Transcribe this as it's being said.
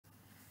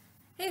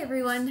Hey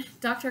everyone,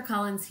 Dr.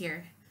 Collins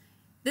here.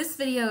 This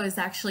video is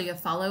actually a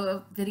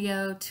follow-up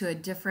video to a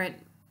different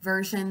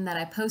version that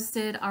I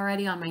posted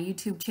already on my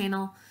YouTube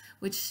channel,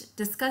 which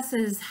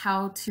discusses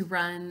how to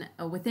run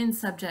a within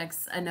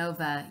subjects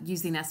ANOVA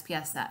using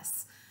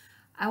SPSS.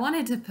 I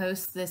wanted to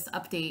post this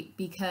update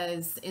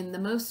because in the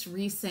most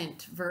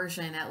recent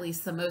version, at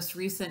least the most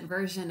recent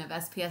version of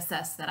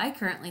SPSS that I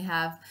currently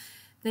have,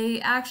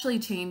 they actually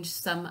changed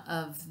some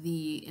of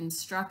the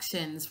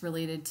instructions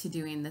related to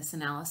doing this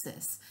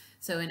analysis.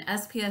 So in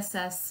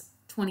SPSS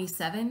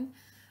 27,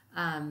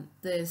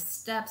 the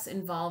steps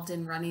involved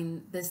in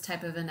running this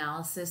type of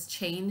analysis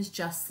changed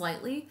just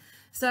slightly.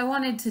 So I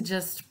wanted to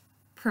just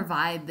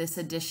provide this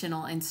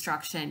additional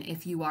instruction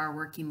if you are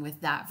working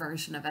with that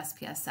version of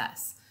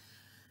SPSS.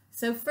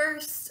 So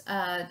first,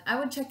 I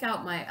would check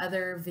out my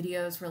other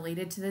videos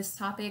related to this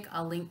topic.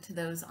 I'll link to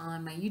those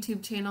on my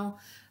YouTube channel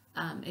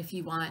if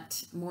you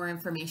want more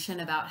information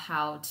about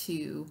how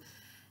to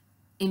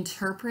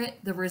interpret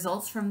the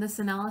results from this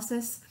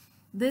analysis.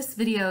 This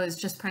video is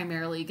just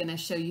primarily going to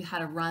show you how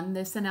to run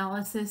this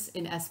analysis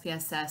in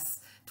SPSS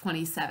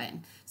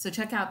 27. So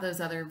check out those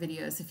other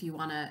videos if you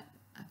want to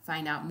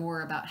find out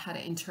more about how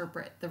to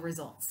interpret the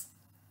results.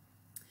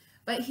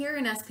 But here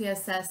in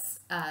SPSS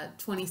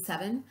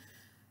 27,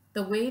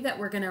 the way that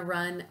we're going to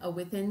run a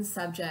within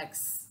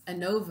subjects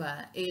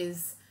ANOVA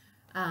is,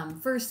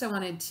 first I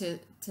wanted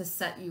to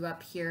set you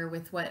up here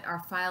with what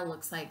our file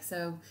looks like.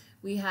 So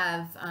we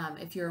have,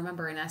 if you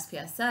remember in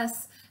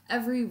SPSS,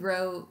 every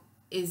row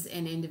is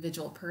an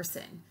individual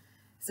person.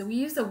 So we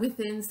use a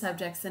within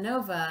subjects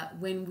ANOVA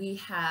when we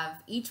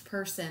have each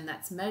person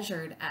that's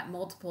measured at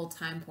multiple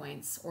time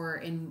points or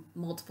in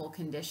multiple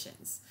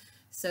conditions.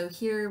 So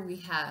here we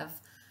have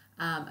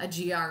a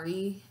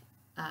GRE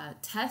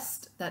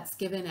test that's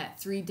given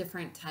at 3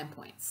 different time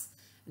points.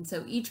 And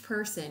so each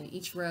person,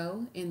 each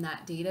row in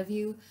that data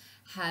view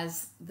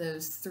has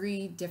those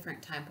 3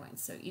 different time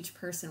points. So each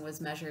person was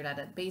measured at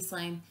a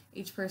baseline,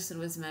 each person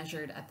was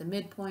measured at the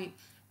midpoint,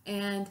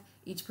 and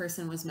each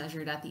person was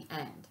measured at the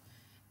end.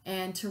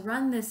 And to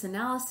run this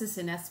analysis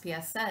in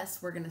SPSS,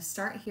 we're going to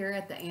start here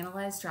at the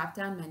Analyze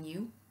drop-down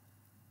menu.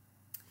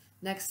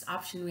 Next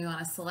option we want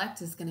to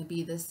select is going to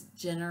be this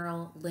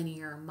General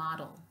Linear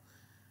Model.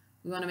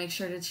 We want to make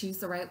sure to choose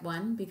the right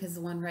one because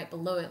the one right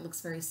below it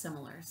looks very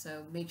similar.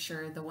 So make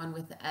sure the one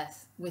with the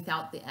S,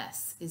 without the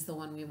S, is the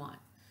one we want.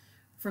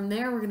 From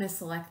there, we're going to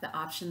select the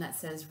option that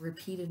says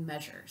Repeated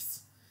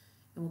Measures.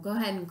 And we'll go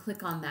ahead and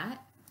click on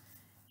that.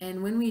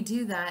 And when we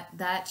do that,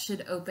 that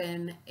should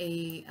open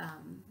a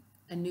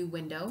new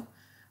window.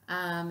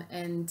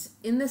 And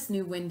in this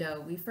new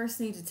window, we first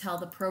need to tell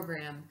the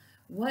program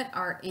what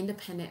our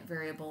independent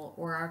variable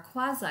or our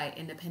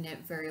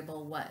quasi-independent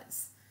variable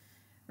was.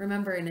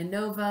 Remember in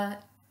ANOVA,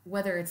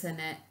 whether it's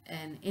a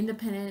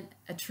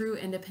true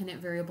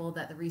independent variable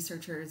that the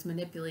researcher is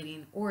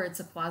manipulating, or it's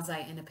a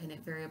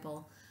quasi-independent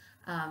variable,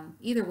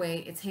 either way,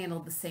 it's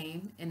handled the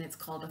same, and it's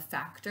called a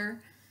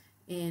factor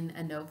in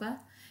ANOVA.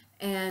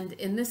 And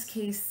in this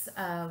case,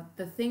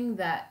 the thing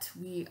that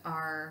we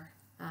are,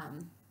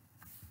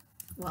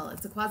 well,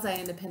 it's a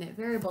quasi-independent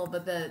variable,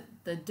 but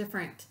the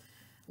different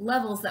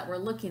levels that we're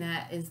looking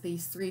at is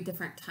these 3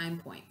 different time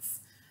points.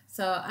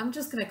 So I'm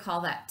just going to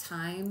call that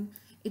time.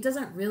 It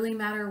doesn't really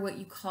matter what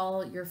you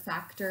call your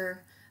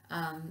factor.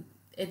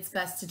 It's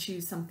best to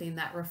choose something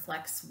that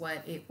reflects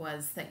what it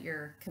was that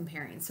you're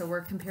comparing. So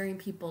we're comparing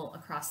people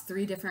across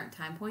 3 different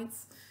time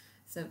points.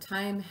 So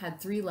time had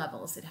 3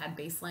 levels. It had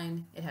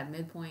baseline, it had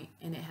midpoint,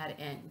 and it had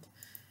end.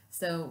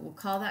 So we'll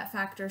call that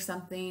factor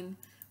something.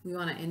 We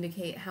want to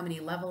indicate how many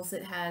levels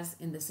it has.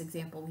 In this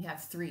example, we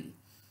have 3.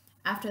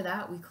 After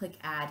that, we click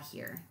Add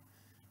here,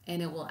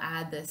 and it will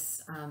add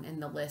this in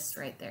the list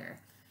right there.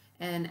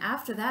 And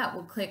after that,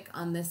 we'll click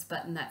on this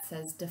button that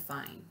says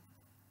Define.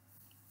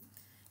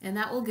 And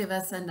that will give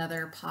us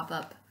another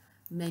pop-up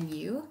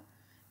menu.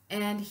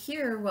 And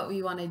here what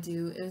we want to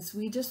do is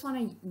we just want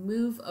to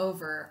move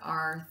over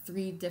our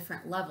 3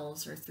 different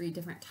levels or 3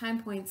 different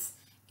time points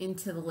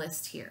into the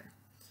list here.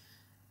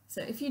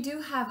 So if you do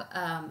have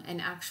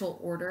an actual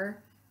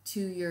order to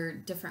your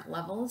different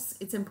levels,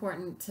 it's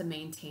important to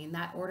maintain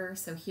that order.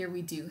 So here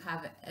we do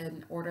have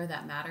an order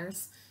that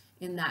matters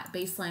in that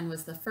baseline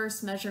was the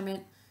first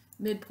measurement,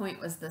 midpoint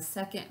was the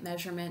second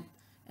measurement,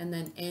 and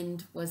then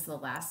end was the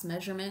last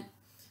measurement.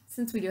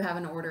 Since we do have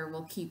an order,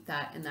 we'll keep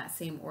that in that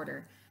same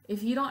order.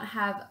 If you don't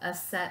have a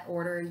set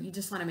order, you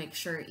just want to make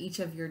sure each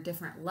of your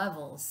different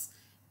levels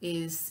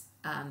is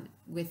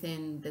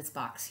within this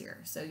box here.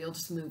 So you'll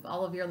just move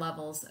all of your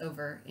levels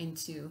over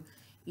into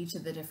each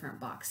of the different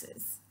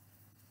boxes.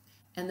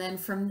 And then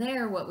from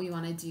there, what we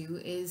want to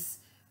do is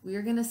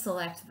we're going to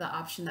select the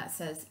option that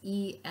says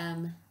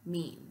EM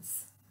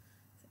means.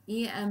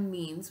 EM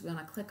means, we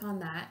want to click on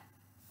that.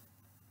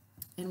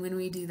 And when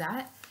we do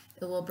that,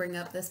 it will bring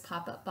up this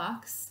pop-up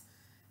box.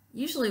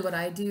 Usually what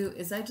I do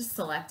is I just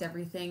select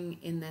everything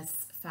in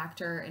this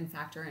factor and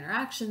factor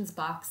interactions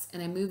box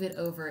and I move it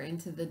over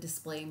into the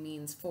display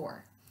means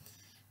for.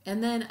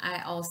 And then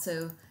I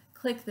also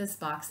click this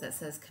box that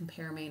says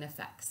compare main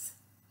effects.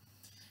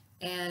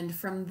 And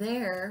from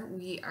there,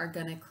 we are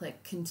going to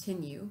click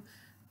continue.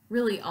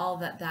 Really all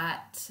that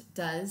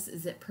does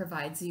is it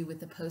provides you with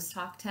the post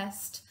hoc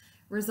test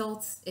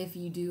results. If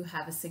you do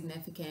have a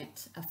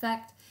significant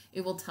effect,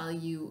 it will tell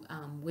you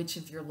which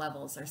of your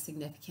levels are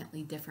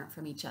significantly different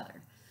from each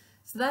other.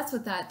 So that's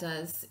what that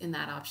does in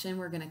that option.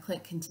 We're going to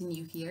click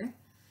continue here.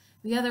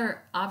 The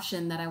other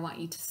option that I want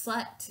you to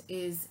select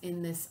is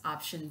in this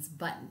options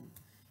button.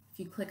 If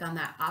you click on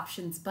that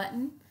options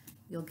button,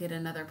 you'll get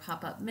another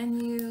pop-up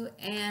menu,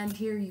 and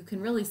here you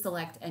can really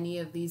select any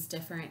of these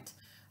different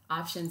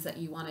options that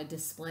you want to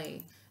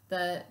display.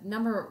 The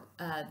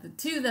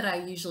two that I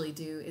usually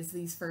do is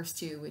these first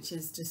two, which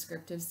is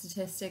descriptive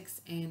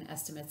statistics and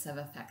estimates of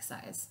effect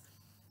size.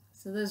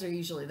 So those are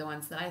usually the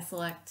ones that I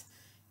select.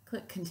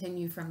 Click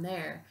continue from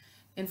there,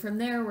 and from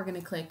there we're going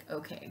to click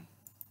OK.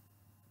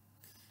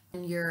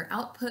 And your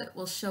output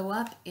will show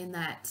up in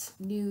that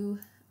new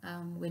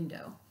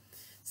window.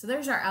 So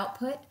there's our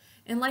output,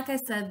 and like I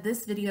said,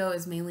 this video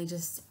is mainly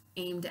just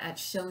aimed at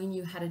showing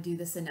you how to do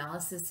this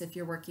analysis if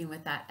you're working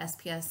with that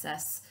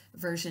SPSS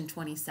version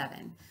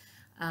 27.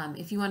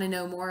 If you want to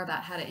know more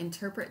about how to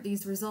interpret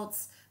these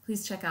results,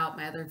 please check out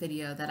my other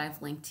video that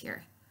I've linked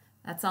here.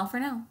 That's all for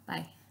now.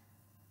 Bye.